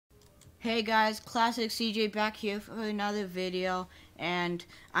Hey guys, Classic CJ back here for another video, and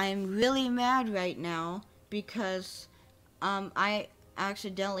I'm really mad right now because I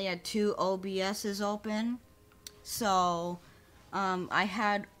accidentally had two OBS's open. So I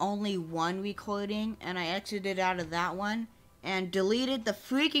had only one recording and I exited out of that one and deleted the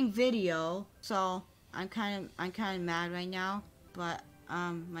freaking video. So I'm kind of mad right now, but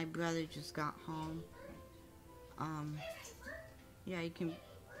my brother just got home. Yeah,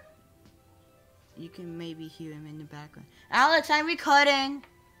 you can maybe hear him in the background. Alex, I'm recording.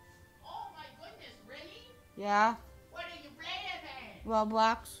 Oh my goodness, really? Yeah. What are you playing, man?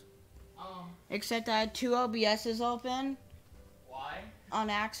 Roblox. Except I had two OBS's open. Why? On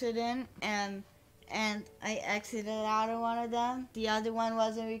accident, and I exited out of one of them. The other one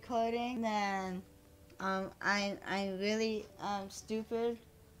wasn't recording. Then I'm really stupid.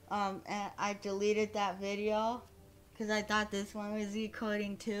 And I deleted that video because I thought this one was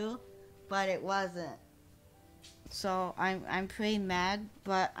recording too, but it wasn't. So I'm pretty mad,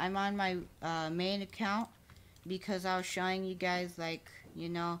 but I'm on my main account because I was showing you guys, like, you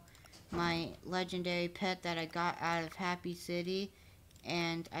know, my legendary pet that I got out of Happy City,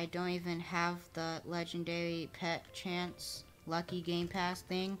 and I don't even have the legendary pet chance lucky game pass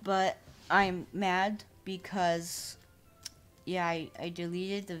thing. But I'm mad because yeah, I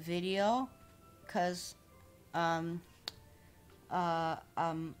deleted the video because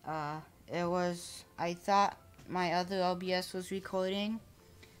it was, I thought my other OBS was recording,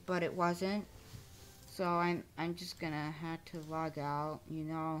 but it wasn't. So I'm just gonna have to log out, you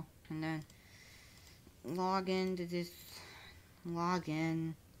know, and then log into this, log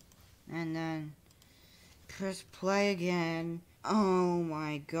in, and then press play again. Oh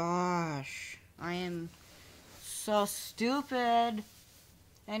my gosh, I am so stupid.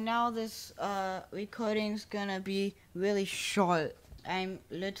 And now this recording's gonna be really short. I'm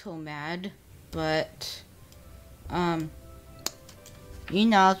little mad, but you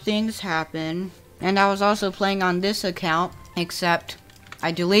know, things happen. And I was also playing on this account, except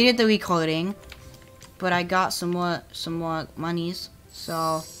I deleted the recording, but I got some more monies,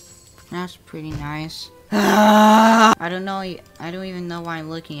 so that's pretty nice. I don't even know why I'm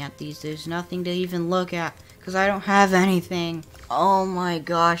looking at these. There's nothing to even look at because I don't have anything. Oh my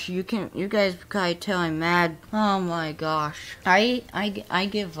gosh, you guys probably tell I'm mad. Oh my gosh, I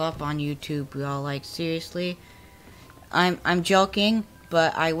give up on YouTube, bro. Like, seriously, I'm joking,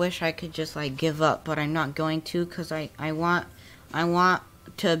 but I wish I could just like give up, but I'm not going to, because I want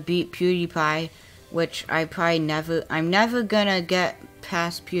to beat PewDiePie, which I'm never gonna get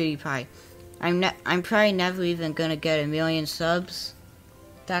past PewDiePie. I'm probably never even gonna get 1 million subs.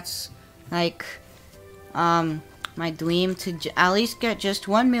 That's like my dream, to at least get just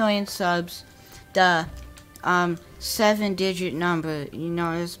 1 million subs. The 7-digit number, you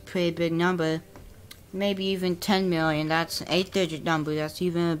know, is a pretty big number. Maybe even 10 million. That's an 8-digit number. That's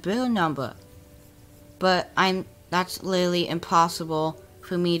even a bigger number. But that's literally impossible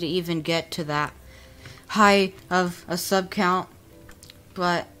for me to even get to that high of a sub count.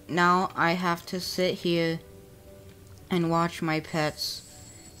 But now I have to sit here and watch my pets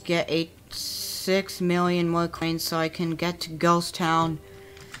get 6 million more coins so I can get to Ghost Town.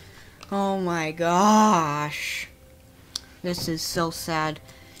 Oh my gosh, this is so sad.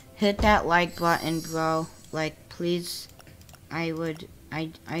 Hit that like button, bro. Like, please. I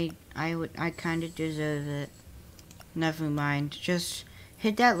kind of deserve it. Never mind. Just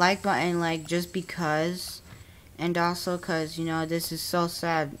hit that like button, like, just because. And also cause, you know, this is so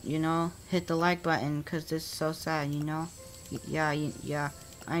sad, you know. Hit the like button cause this is so sad, you know. Yeah.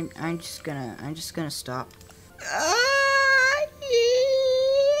 I'm just gonna stop.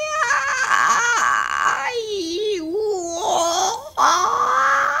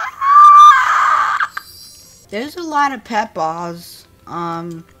 There's a lot of pet balls.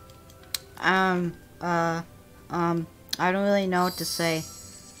 I don't really know what to say.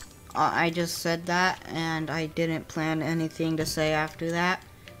 I just said that, and I didn't plan anything to say after that.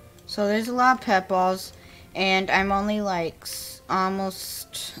 So there's a lot of pet balls, and I'm only like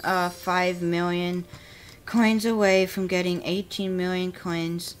almost 5 million coins away from getting 18 million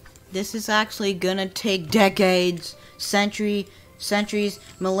coins. This is actually gonna take decades, centuries,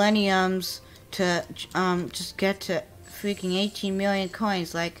 millenniums to just get to freaking 18 million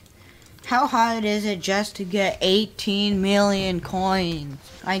coins. Like, how hard is it just to get 18 million coins?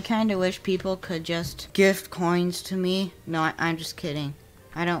 I kinda wish people could just gift coins to me. No, I'm just kidding.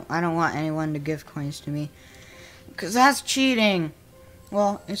 I don't want anyone to gift coins to me, cause that's cheating.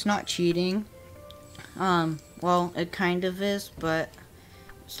 Well, it's not cheating. Well, it kind of is, but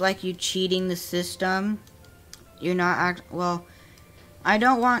it's like you cheating the system. You're not well, I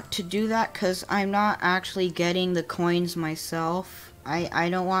don't want to do that because I'm not actually getting the coins myself. I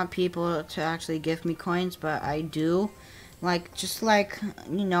don't want people to actually give me coins, but I do. Like, just like,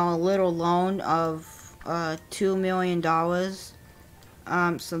 you know, a little loan of $2 million.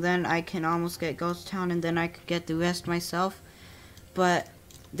 So then I can almost get Ghost Town and then I could get the rest myself. But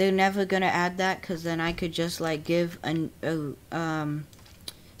they're never gonna add that because then I could just like give someone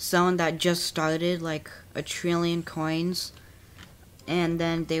that just started like 1 trillion coins. And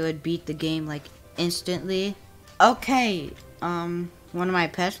then they would beat the game like instantly. Okay, one of my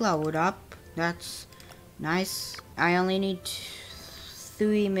pets leveled up. That's nice. I only need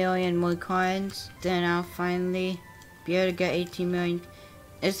 3 million more coins. Then I'll finally be able to get 18 million.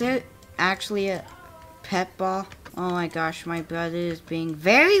 Is there actually a pet ball? Oh my gosh, my brother is being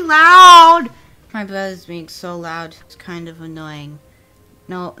very loud. My brother's being so loud. It's kind of annoying.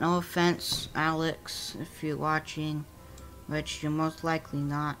 No offense, Alex, if you're watching. Which you're most likely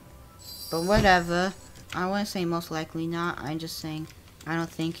not. But whatever. I wouldn't say most likely not. I'm just saying I don't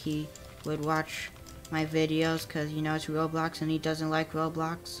think he would watch my videos because, you know, it's Roblox and he doesn't like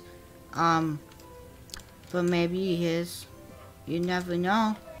Roblox. But maybe he is. You never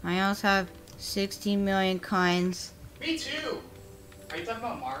know. I also have 16 million coins. Me too! Are you talking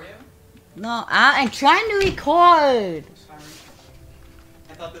about Mario? No, I'm trying to record. Sorry.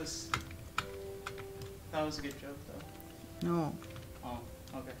 I thought that was a good joke though. No. Oh,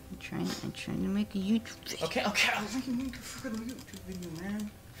 okay. I'm trying to make a YouTube video. Okay, I was making a freaking YouTube video,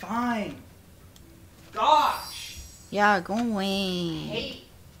 man. Fine. Gosh! Yeah, go away.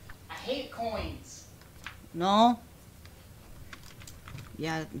 I hate coins. No?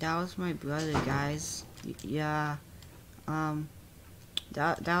 Yeah, that was my brother, guys. Yeah.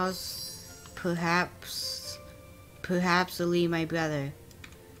 That was perhapsly my brother.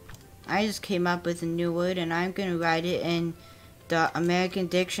 I just came up with a new word and I'm gonna write it in the American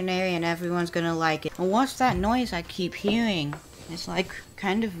dictionary and everyone's gonna like it. And what's that noise I keep hearing? It's like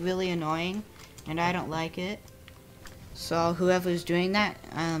kind of really annoying and I don't like it. So whoever's doing that,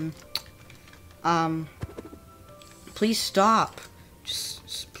 please stop.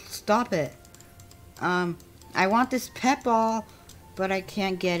 Just stop it. I want this pet ball, but I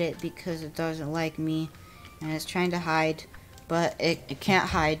can't get it because it doesn't like me and it's trying to hide, but it can't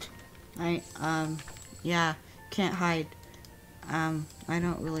hide. Yeah, can't hide. I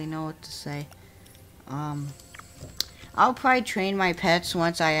don't really know what to say. I'll probably train my pets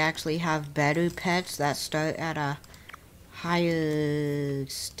once I actually have better pets that start at a higher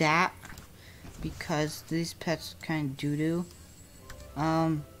stat, because these pets kind of doo-doo.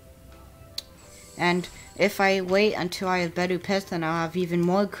 And if I wait until I have better pets, then I'll have even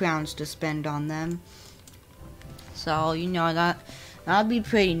more crowns to spend on them. So, you know, that'll be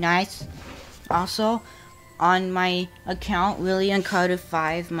pretty nice. Also, on my account, William Carter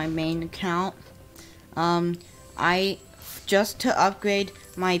 5, my main account, I just to upgrade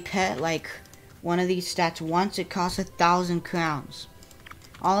my pet, like one of these stats once, it costs 1,000 crowns.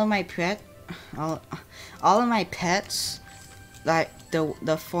 All of my pets, like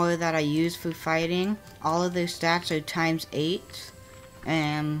the 4 that I use for fighting, all of their stats are times 8,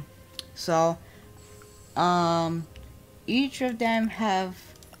 and so each of them have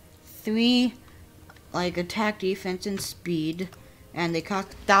 3 like attack, defense, and speed, and they cost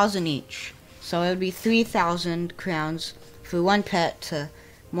 1,000 each. So it would be 3,000 crowns for one pet to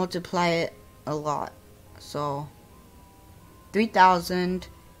multiply it a lot. So 3,000,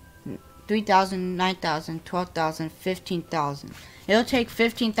 3,000, 9,000, 12,000, 15,000. It'll take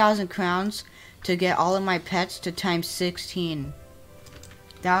 15,000 crowns to get all of my pets to times 16.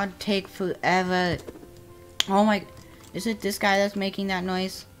 That would take forever. Oh my, is it this guy that's making that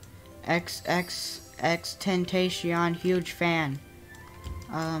noise? Tentacion, huge fan.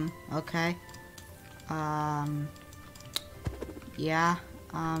 Okay. Yeah.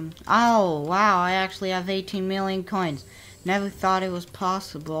 Oh, wow, I actually have 18 million coins. Never thought it was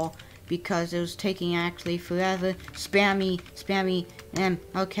possible because it was taking actually forever. Spam me,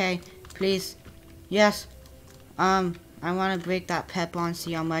 okay, please. Yes. I want to break that pet ball and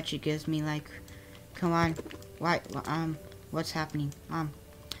see how much it gives me, like, come on. What, what's happening?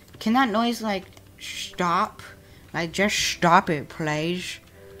 Can that noise, like, stop? Like, just stop it, please.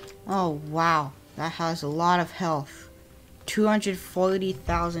 Oh, wow. That has a lot of health.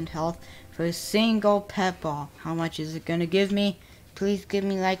 240,000 health for a single pet ball. How much is it gonna give me? Please give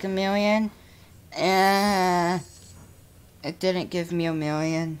me, like, 1 million. It didn't give me 1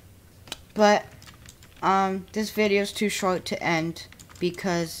 million. But, this video's too short to end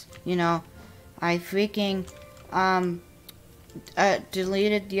because, you know, I freaking,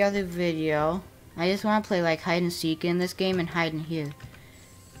 deleted the other video. I just want to play like hide and seek in this game and hide in here.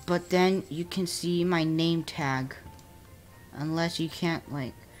 but then you can see my name tag. Unless you can't,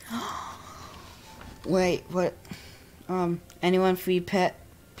 like... Wait, what? Anyone free pet,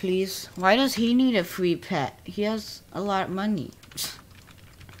 please? Why does he need a free pet? He has a lot of money.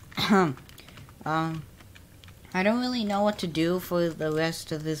 I don't really know what to do for the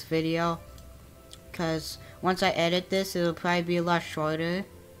rest of this video, because once I edit this, it'll probably be a lot shorter.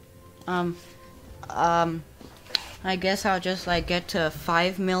 I guess I'll just like get to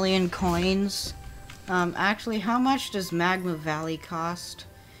 5 million coins. Actually, how much does Magma Valley cost?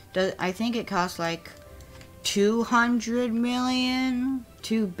 I think it costs like 200 million?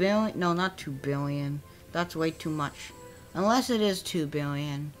 2 billion? No, not 2 billion. That's way too much. Unless it is 2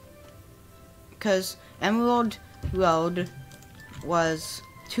 billion. Because Emerald Road was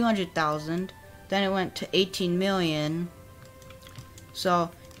 200,000. Then it went to 18 million. So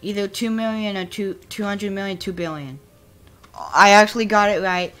either 2 million or 200 million, 2 billion. I actually got it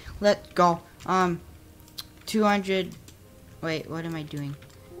right. Let's go. 200. Wait, what am I doing?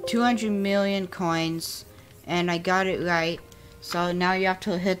 200 million coins, and I got it right. So now you have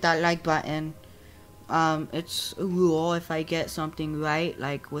to hit that like button. It's a rule, if I get something right,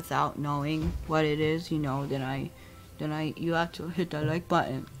 like without knowing what it is, you know, then you have to hit that like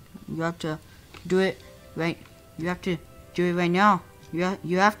button. You have to do it right. You have to do it right now.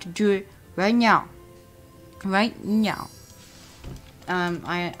 You have to do it right now. Right now.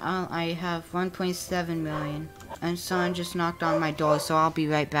 I have 1.7 million. And someone just knocked on my door, so I'll be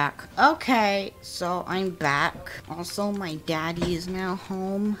right back. Okay, so I'm back. Also, my daddy is now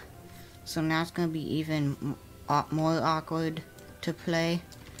home. So now it's gonna be even more awkward to play.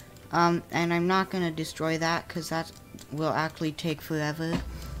 And I'm not gonna destroy that, because that will actually take forever.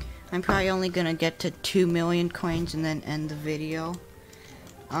 I'm probably only gonna get to 2 million coins and then end the video.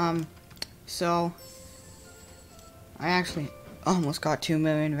 So I actually almost got 2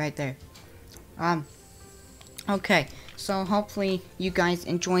 million right there. Okay, so hopefully you guys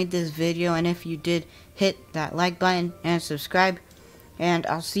enjoyed this video, and if you did, hit that like button and subscribe, and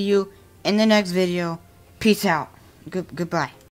I'll see you in the next video. Peace out. Goodbye.